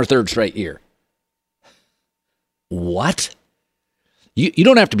second or third straight year. What? You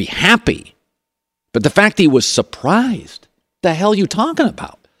don't have to be happy. But the fact he was surprised, the hell are you talking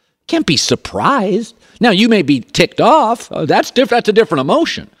about? Can't be surprised. Now, you may be ticked off. That's different. That's a different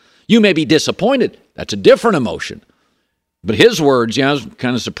emotion. You may be disappointed. That's a different emotion. But his words, I was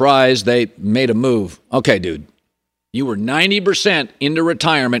kind of surprised they made a move. Okay, dude, you were 90% into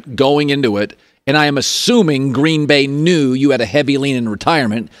retirement going into it, and I am assuming Green Bay knew you had a heavy lean in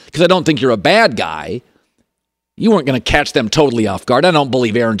retirement because I don't think you're a bad guy. You weren't going to catch them totally off guard. I don't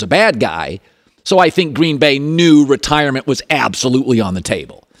believe Aaron's a bad guy. So I think Green Bay knew retirement was absolutely on the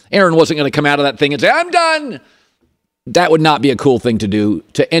table. Aaron wasn't going to come out of that thing and say, I'm done. That would not be a cool thing to do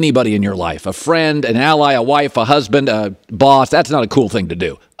to anybody in your life. A friend, an ally, a wife, a husband, a boss. That's not a cool thing to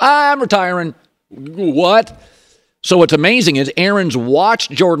do. I'm retiring. What? So what's amazing is Aaron's watched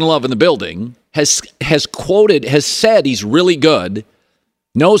Jordan Love in the building, has said he's really good,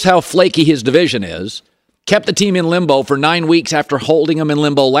 knows how flaky his division is, kept the team in limbo for 9 weeks after holding them in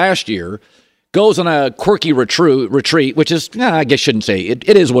limbo last year, goes on a quirky retreat, which is, I guess shouldn't say,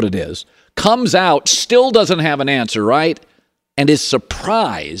 it is what it is, comes out, still doesn't have an answer, right? And is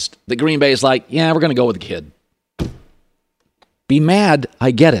surprised that Green Bay is like, yeah, we're going to go with the kid. Be mad, I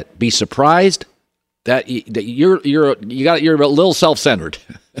get it. Be surprised that you're a little self-centered.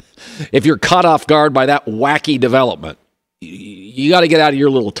 If you're caught off guard by that wacky development, you got to get out of your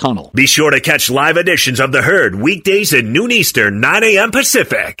little tunnel. Be sure to catch live editions of The Herd weekdays at noon Eastern, 9 a.m.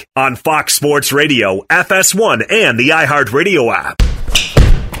 Pacific on Fox Sports Radio, FS1, and the iHeartRadio app.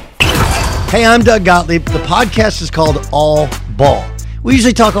 Hey, I'm Doug Gottlieb. The podcast is called All Ball. We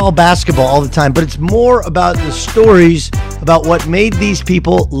usually talk all basketball all the time, but it's more about the stories about what made these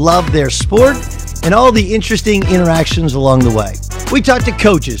people love their sport and all the interesting interactions along the way. We talk to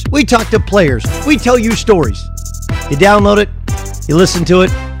coaches. We talk to players. We tell you stories. You download it, you listen to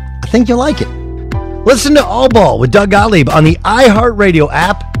it, I think you'll like it. Listen to All Ball with Doug Gottlieb on the iHeartRadio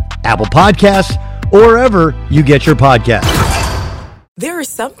app, Apple Podcasts, or wherever you get your podcasts. There are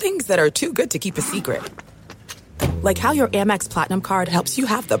some things that are too good to keep a secret. Like how your Amex Platinum card helps you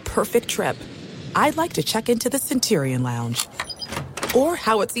have the perfect trip. I'd like to check into the Centurion Lounge. Or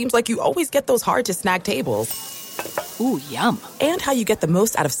how it seems like you always get those hard-to-snag tables. Ooh, yum. And how you get the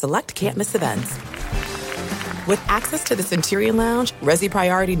most out of select can't-miss events. With access to the Centurion Lounge, Resi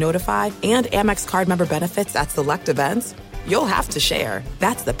Priority Notified, and Amex card member benefits at select events, you'll have to share.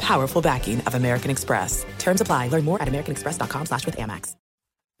 That's the powerful backing of American Express. Terms apply. Learn more at americanexpress.com/withAmex.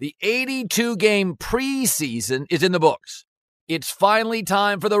 The 82-game preseason is in the books. It's finally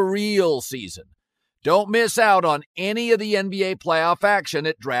time for the real season. Don't miss out on any of the NBA playoff action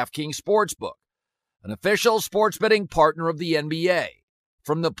at DraftKings Sportsbook, an official sports betting partner of the NBA.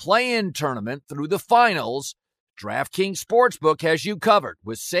 From the play-in tournament through the finals, DraftKings Sportsbook has you covered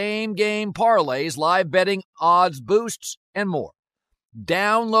with same-game parlays, live betting, odds boosts, and more.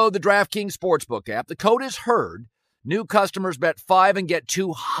 Download the DraftKings Sportsbook app. The code is HERD. New customers bet $5 and get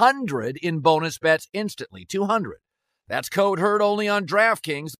 $200 in bonus bets instantly. $200. That's code HERD only on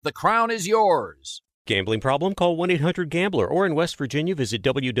DraftKings. The crown is yours. Gambling problem? Call 1-800-GAMBLER. Or in West Virginia, visit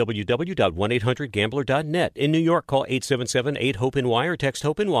www.1800gambler.net. In New York, call 877-8-HOPE-NY or text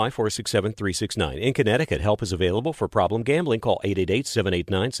HOPE-NY 467-369. In Connecticut, help is available for problem gambling. Call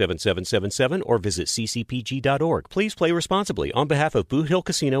 888-789-7777 or visit ccpg.org. Please play responsibly. On behalf of Boot Hill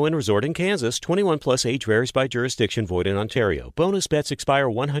Casino and Resort in Kansas, 21 plus age varies by jurisdiction, void in Ontario. Bonus bets expire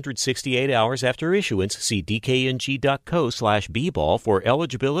 168 hours after issuance. See dkng.co/bball for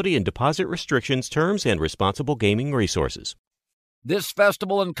eligibility and deposit restrictions, terms, and responsible gaming resources. This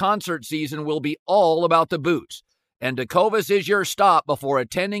festival and concert season will be all about the boots, and Tecovas is your stop before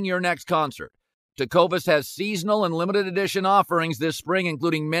attending your next concert. Tecovas has seasonal and limited edition offerings this spring,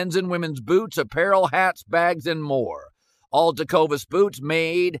 including men's and women's boots, apparel, hats, bags, and more. All Tecovas boots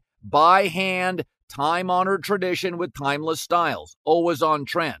made by hand, time-honored tradition with timeless styles, always on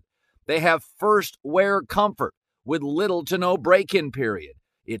trend. They have first wear comfort with little to no break-in period.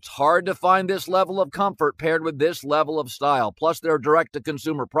 It's hard to find this level of comfort paired with this level of style. Plus, their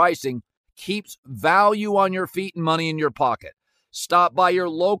direct-to-consumer pricing keeps value on your feet and money in your pocket. Stop by your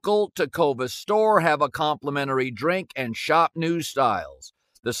local Tecovas store, have a complimentary drink, and shop new styles.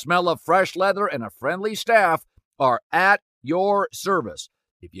 The smell of fresh leather and a friendly staff are at your service.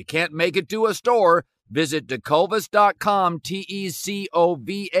 If you can't make it to a store, visit Tecovas.com,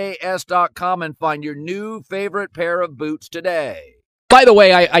 Tecovas.com, and find your new favorite pair of boots today. By the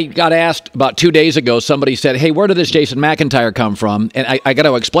way, I got asked about 2 days ago, somebody said, hey, where did this Jason McIntyre come from? And I got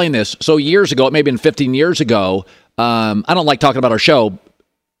to explain this. So years ago, it may have been 15 years ago, I don't like talking about our show.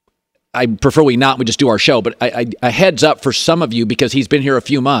 I prefer we just do our show. But a heads up for some of you, because he's been here a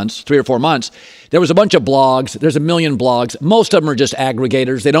few months, 3 or 4 months. There was a bunch of blogs. There's a million blogs. Most of them are just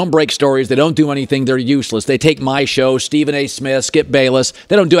aggregators. They don't break stories. They don't do anything. They're useless. They take my show, Stephen A. Smith, Skip Bayless.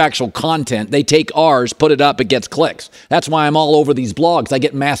 They don't do actual content. They take ours, put it up, it gets clicks. That's why I'm all over these blogs. I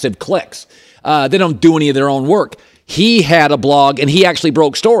get massive clicks. They don't do any of their own work. He had a blog, and he actually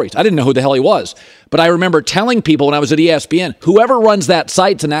broke stories. I didn't know who the hell he was. But I remember telling people when I was at ESPN, whoever runs that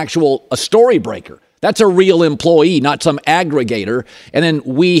site's a story breaker. That's a real employee, not some aggregator. And then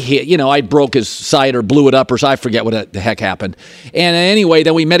I broke his site or blew it up, or I forget what the heck happened. And anyway,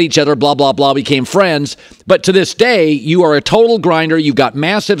 then we met each other, blah, blah, blah, became friends. But to this day, you are a total grinder. You've got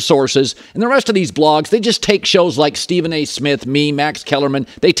massive sources. And the rest of these blogs, they just take shows like Stephen A. Smith, me, Max Kellerman.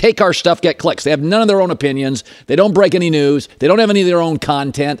 They take our stuff, get clicks. They have none of their own opinions. They don't break any news. They don't have any of their own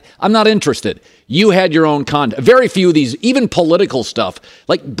content. I'm not interested. You had your own content. Very few of these, even political stuff,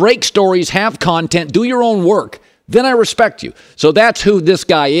 like break stories, have content, do your own work. Then I respect you. So that's who this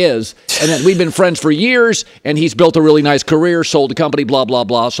guy is. And then we've been friends for years, and he's built a really nice career, sold a company, blah, blah,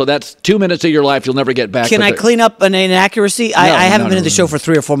 blah. So that's 2 minutes of your life you'll never get back. Can I clean up an inaccuracy? No, I haven't been in the show for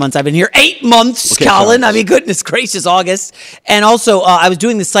 3 or 4 months. I've been here 8 months, okay, Colin. Sorry. I mean, goodness gracious, August. And also, I was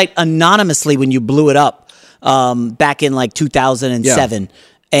doing the site anonymously when you blew it up back in like 2007. Yeah.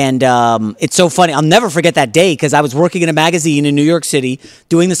 And it's so funny. I'll never forget that day because I was working in a magazine in New York City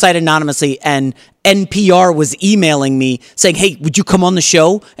doing the site anonymously, and NPR was emailing me saying, hey, would you come on the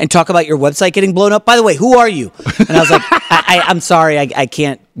show and talk about your website getting blown up? By the way, who are you? And I was like, I'm sorry, I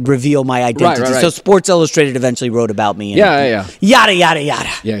can't reveal my identity. Right. So Sports Illustrated eventually wrote about me. And yada, yada, yada.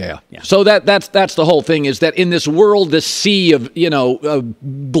 Yeah. So that's the whole thing, is that in this world, this sea of,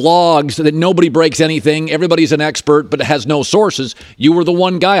 blogs that nobody breaks anything, everybody's an expert, but it has no sources. You were the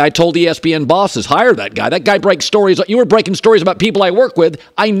one guy. I told ESPN bosses, hire that guy. That guy breaks stories. You were breaking stories about people I work with.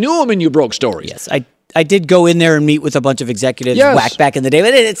 I knew him, and you broke stories. Yes, I did go in there and meet with a bunch of executives whack back in the day,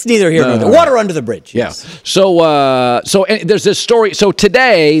 but it's neither here nor there. Water under the bridge. Yes. Yeah. So there's this story. So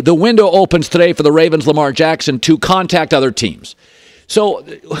today, the window opens today for the Ravens, Lamar Jackson, to contact other teams. So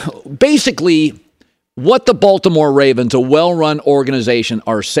basically, what the Baltimore Ravens, a well-run organization,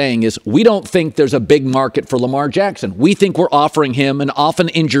 are saying is, we don't think there's a big market for Lamar Jackson. We think we're offering him, an often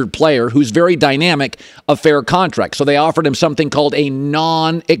injured player who's very dynamic, a fair contract. So they offered him something called a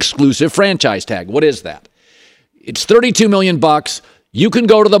non-exclusive franchise tag. What is that? It's $32 million. You can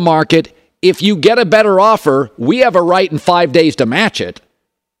go to the market. If you get a better offer, we have a right in 5 days to match it.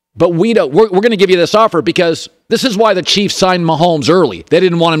 But we don't. We're going to give you this offer because this is why the Chiefs signed Mahomes early. They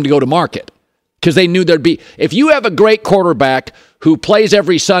didn't want him to go to market, because they knew there'd be, if you have a great quarterback who plays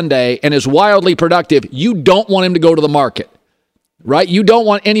every Sunday and is wildly productive, you don't want him to go to the market, right? You don't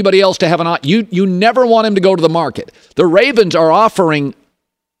want anybody else to have you never want him to go to the market. The Ravens are offering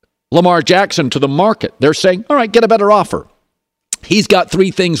Lamar Jackson to the market. They're saying, all right, get a better offer. He's got 3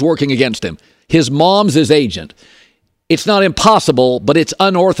 things working against him. His mom's his agent. It's not impossible, but it's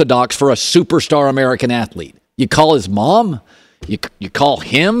unorthodox for a superstar American athlete. You call his mom? You call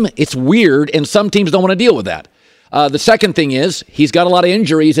him? It's weird, and some teams don't want to deal with that. The second thing is he's got a lot of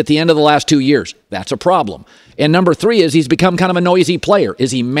injuries at the end of the last 2 years. That's a problem. And number three is he's become kind of a noisy player.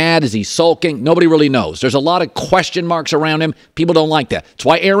 Is he mad? Is he sulking? Nobody really knows. There's a lot of question marks around him. People don't like that. That's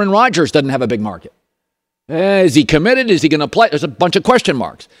why Aaron Rodgers doesn't have a big market. Is he committed? Is he going to play? There's a bunch of question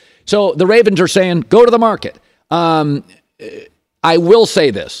marks. So the Ravens are saying, go to the market. I will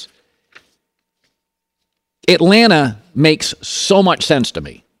say this. Atlanta makes so much sense to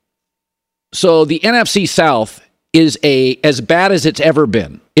me. So the NFC South is as bad as it's ever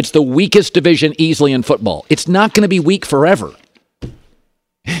been. It's the weakest division easily in football. It's not going to be weak forever.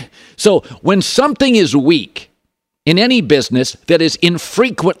 So when something is weak in any business that is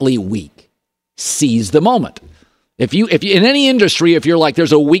infrequently weak, seize the moment. If you in any industry, if you're like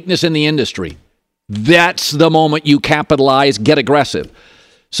there's a weakness in the industry, that's the moment you capitalize, get aggressive.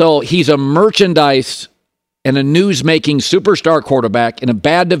 So he's a merchandise and a news-making superstar quarterback in a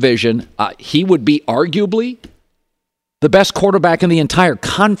bad division. He would be arguably the best quarterback in the entire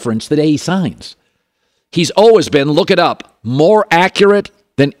conference the day he signs. He's always been, look it up, more accurate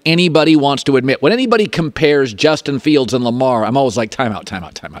than anybody wants to admit. When anybody compares Justin Fields and Lamar, I'm always like,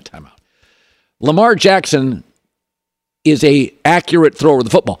 timeout. Lamar Jackson is a accurate thrower of the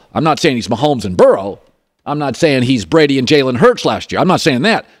football. I'm not saying he's Mahomes and Burrow. I'm not saying he's Brady and Jalen Hurts last year. I'm not saying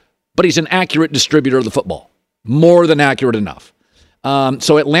that. But he's an accurate distributor of the football. More than accurate enough.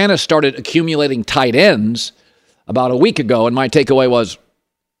 So Atlanta started accumulating tight ends about a week ago, and my takeaway was,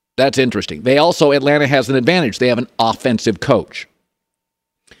 that's interesting. Atlanta has an advantage. They have an offensive coach.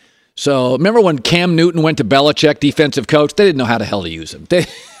 So remember when Cam Newton went to Belichick, defensive coach? They didn't know how the hell to use him.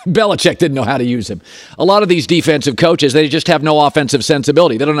 Belichick didn't know how to use him. A lot of these defensive coaches, they just have no offensive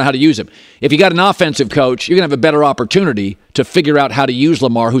sensibility. They don't know how to use him. If you got an offensive coach, you're going to have a better opportunity to figure out how to use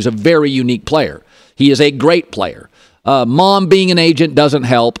Lamar, who's a very unique player. He is a great player. Mom being an agent doesn't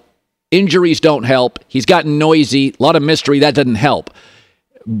help. Injuries don't help. He's gotten noisy. A lot of mystery. That doesn't help.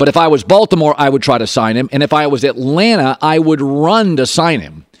 But if I was Baltimore, I would try to sign him. And if I was Atlanta, I would run to sign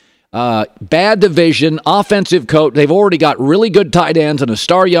him. Bad division, offensive coach. They've already got really good tight ends and a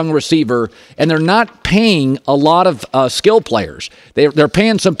star young receiver, and they're not paying a lot of skill players. They're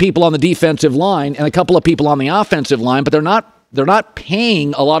paying some people on the defensive line and a couple of people on the offensive line, but they're not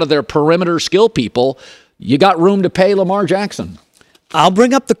paying a lot of their perimeter skill people. You got room to pay Lamar Jackson. I'll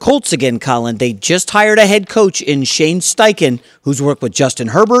bring up the Colts again, Colin. They just hired a head coach in Shane Steichen, who's worked with Justin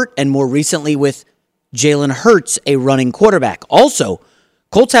Herbert and more recently with Jalen Hurts, a running quarterback. Also,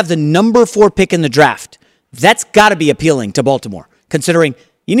 Colts have the number 4 pick in the draft. That's got to be appealing to Baltimore, considering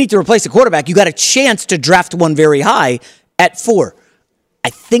you need to replace a quarterback. You got a chance to draft one very high at 4. I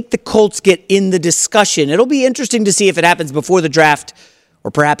think the Colts get in the discussion. It'll be interesting to see if it happens before the draft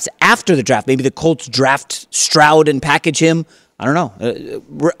or perhaps after the draft. Maybe the Colts draft Stroud and package him. I don't know.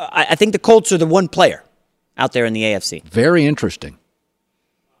 I think the Colts are the one player out there in the AFC. Very interesting.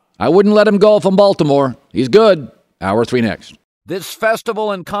 I wouldn't let him go from Baltimore. He's good. Hour 3 next. This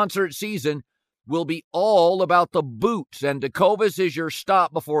festival and concert season will be all about the boots, and Tecovas is your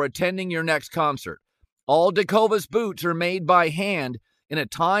stop before attending your next concert. All Tecovas boots are made by hand in a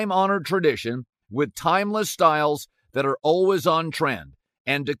time-honored tradition with timeless styles that are always on trend.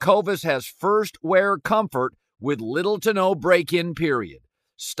 And Tecovas has first wear comfort with little to no break-in period.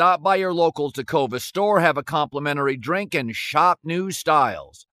 Stop by your local Tecovas store, have a complimentary drink, and shop new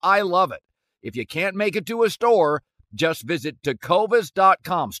styles. I love it. If you can't make it to a store, just visit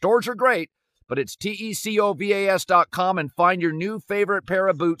Tecovas.com. Stores are great, but it's Tecovas.com and find your new favorite pair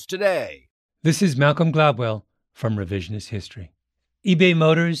of boots today. This is Malcolm Gladwell from Revisionist History. eBay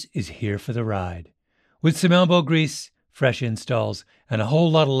Motors is here for the ride. With some elbow grease, fresh installs, and a whole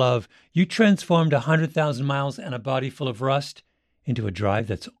lot of love, you transformed 100,000 miles and a body full of rust into a drive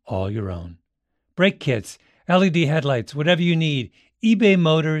that's all your own. Brake kits, LED headlights, whatever you need, eBay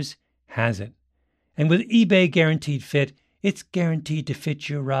Motors has it. And with eBay Guaranteed Fit, it's guaranteed to fit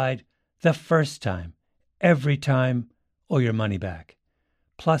your ride the first time, every time, or your money back.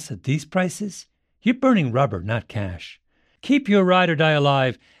 Plus, at these prices, you're burning rubber, not cash. Keep your ride or die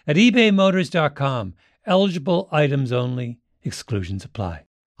alive at ebaymotors.com. Eligible items only. Exclusions apply.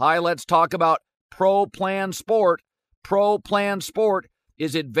 Hi, let's talk about Pro Plan Sport. Pro Plan Sport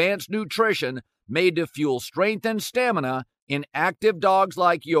is advanced nutrition made to fuel strength and stamina in active dogs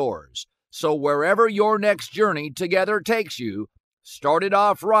like yours. So wherever your next journey together takes you, start it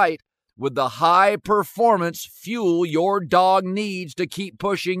off right with the high-performance fuel your dog needs to keep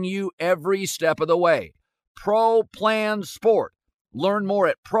pushing you every step of the way. Pro Plan Sport. Learn more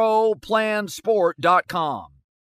at ProPlansport.com.